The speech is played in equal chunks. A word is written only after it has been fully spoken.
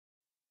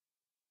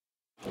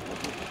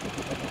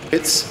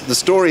It's the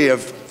story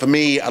of, for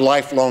me, a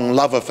lifelong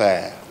love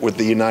affair with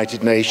the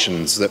United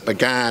Nations that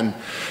began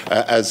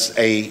as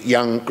a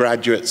young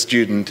graduate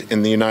student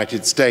in the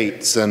United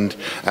States and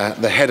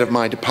the head of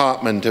my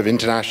Department of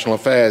International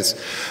Affairs,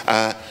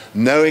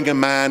 knowing a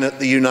man at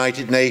the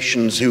United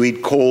Nations who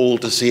he'd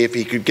called to see if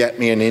he could get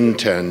me an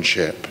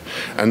internship.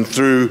 And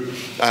through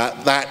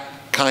that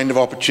kind of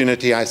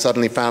opportunity, I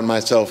suddenly found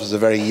myself as a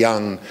very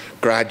young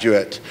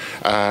graduate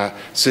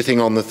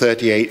sitting on the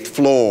 38th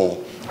floor,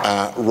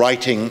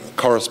 writing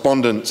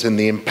correspondence in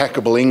the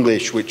impeccable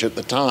English, which at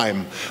the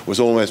time was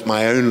almost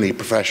my only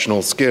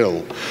professional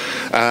skill.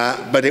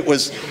 But it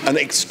was an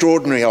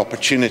extraordinary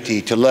opportunity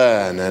to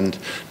learn, and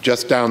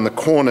just down the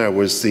corner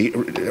was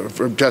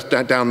just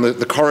down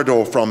the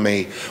corridor from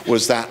me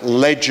was that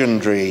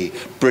legendary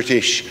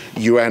British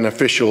UN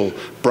official,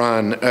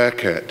 Brian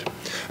Urquhart.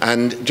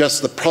 And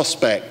just the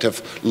prospect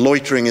of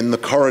loitering in the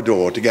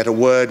corridor to get a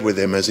word with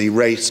him as he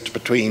raced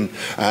between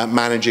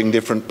managing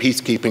different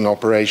peacekeeping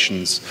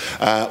operations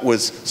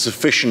was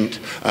sufficient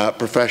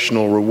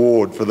professional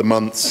reward for the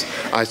months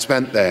I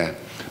spent there.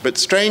 But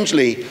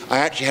strangely, I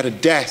actually had a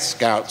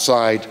desk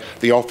outside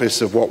the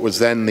office of what was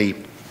then the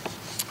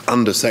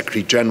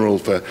Under-Secretary General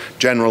for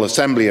General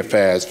Assembly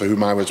Affairs, for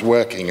whom I was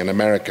working, an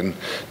American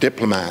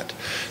diplomat.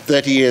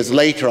 30 years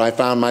later, I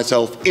found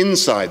myself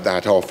inside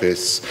that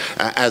office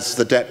as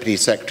the Deputy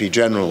Secretary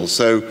General.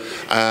 So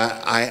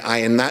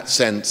I, in that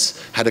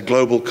sense, had a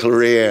global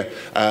career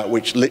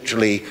which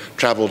literally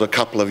traveled a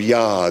couple of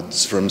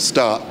yards from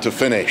start to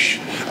finish,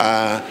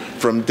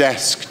 from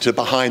desk to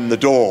behind the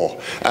door.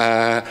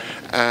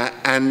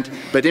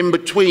 But in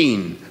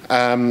between,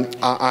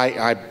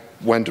 I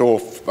went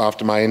off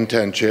after my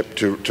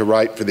internship to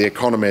write for The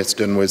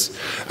Economist and was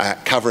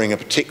covering a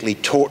particularly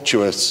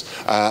tortuous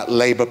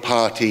Labour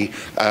Party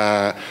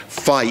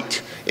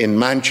fight in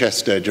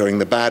Manchester during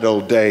the bad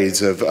old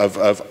days of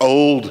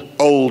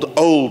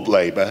old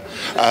Labour.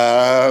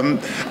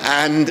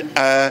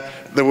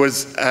 There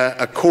was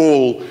a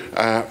call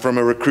from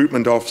a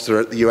recruitment officer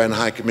at the UN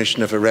High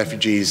Commissioner for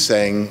Refugees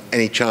saying,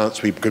 any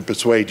chance we could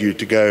persuade you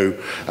to go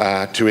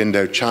to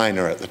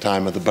Indochina at the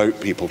time of the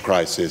boat people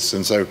crisis.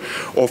 And so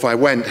off I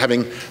went,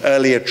 having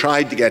earlier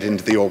tried to get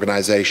into the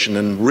organization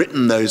and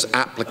written those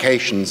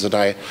applications that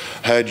I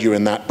heard you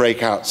in that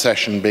breakout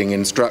session being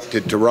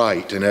instructed to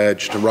write and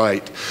urged to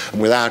write,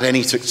 and without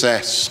any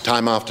success,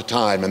 time after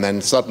time, and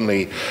then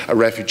suddenly a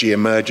refugee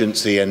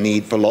emergency, a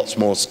need for lots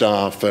more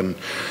staff, and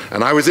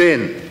I was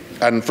in.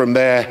 And from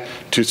there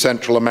to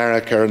Central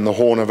America and the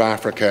Horn of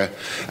Africa,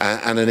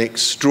 and an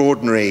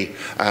extraordinary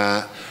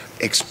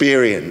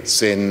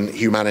experience in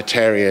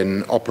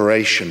humanitarian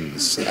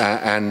operations.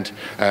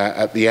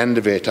 At the end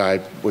of it, I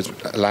was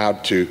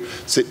allowed to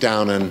sit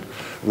down and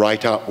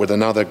write up with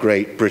another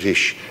great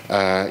British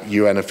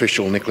UN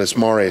official, Nicholas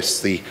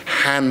Morris, the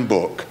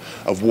handbook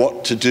of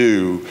what to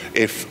do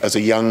if, as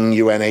a young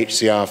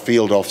UNHCR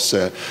field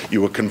officer,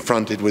 you were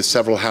confronted with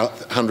several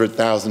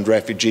 100,000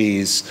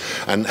 refugees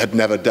and had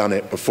never done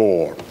it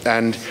before.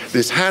 And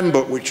this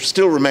handbook, which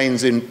still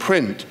remains in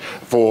print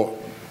for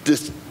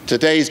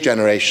today's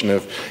generation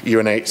of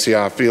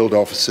UNHCR field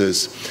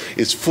officers,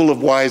 is full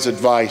of wise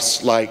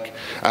advice like,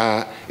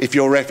 if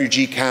your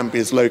refugee camp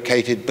is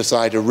located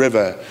beside a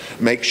river,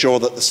 make sure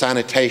that the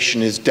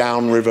sanitation is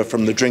downriver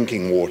from the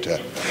drinking water.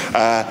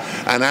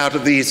 And out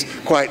of these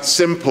quite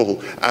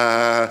simple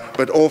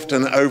but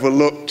often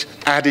overlooked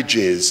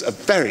adages, a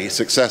very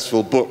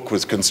successful book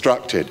was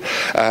constructed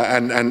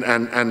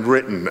and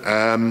written.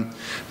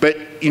 But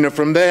you know,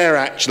 from there,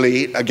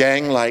 actually,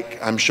 again,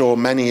 like I'm sure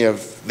many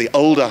of the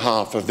older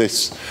half of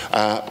this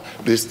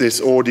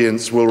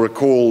audience will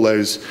recall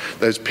those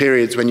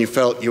periods when you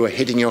felt you were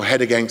hitting your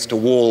head against a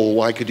wall.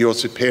 Why could your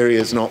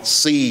superiors not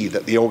see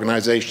that the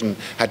organization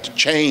had to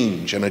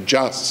change and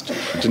adjust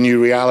to new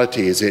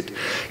realities?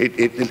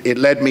 It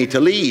led me to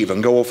leave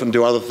and go off and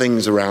do other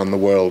things around the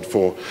world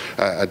for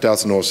a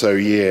dozen or so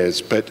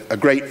years. But a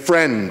great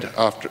friend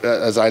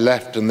as I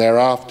left and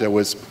thereafter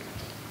was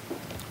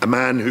a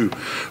man who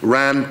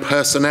ran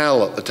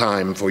personnel at the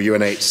time for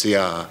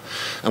UNHCR.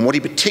 And what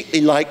he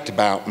particularly liked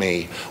about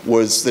me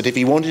was that if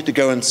he wanted to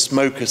go and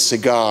smoke a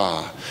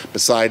cigar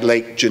beside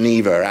Lake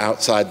Geneva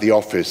outside the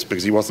office,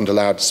 because he wasn't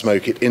allowed to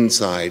smoke it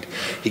inside,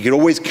 he could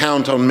always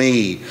count on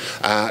me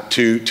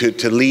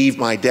to leave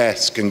my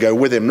desk and go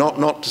with him,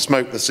 not to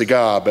smoke the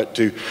cigar, but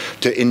to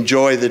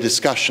enjoy the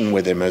discussion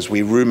with him as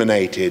we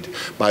ruminated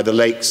by the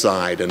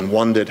lakeside and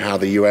wondered how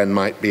the UN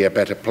might be a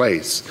better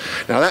place.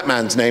 Now that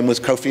man's name was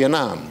Kofi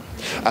Annan.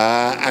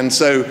 And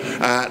so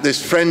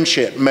this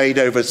friendship made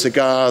over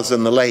cigars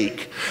and the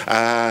lake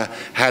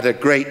had a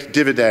great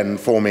dividend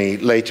for me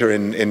later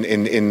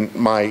in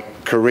my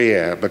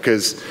career,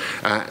 because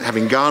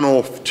having gone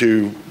off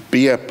to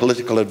be a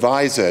political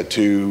advisor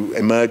to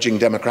emerging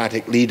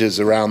democratic leaders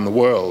around the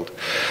world,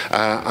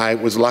 I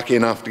was lucky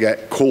enough to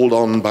get called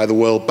on by the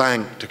World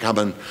Bank to come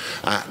and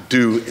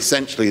do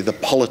essentially the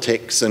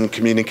politics and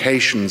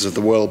communications of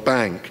the World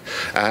Bank.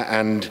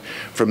 And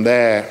from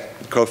there,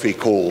 Kofi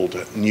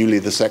called, newly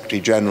the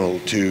Secretary General,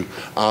 to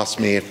ask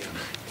me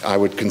if I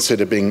would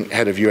consider being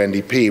head of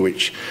UNDP,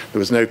 which there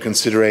was no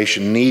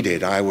consideration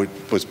needed. I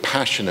was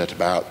passionate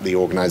about the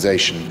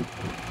organization.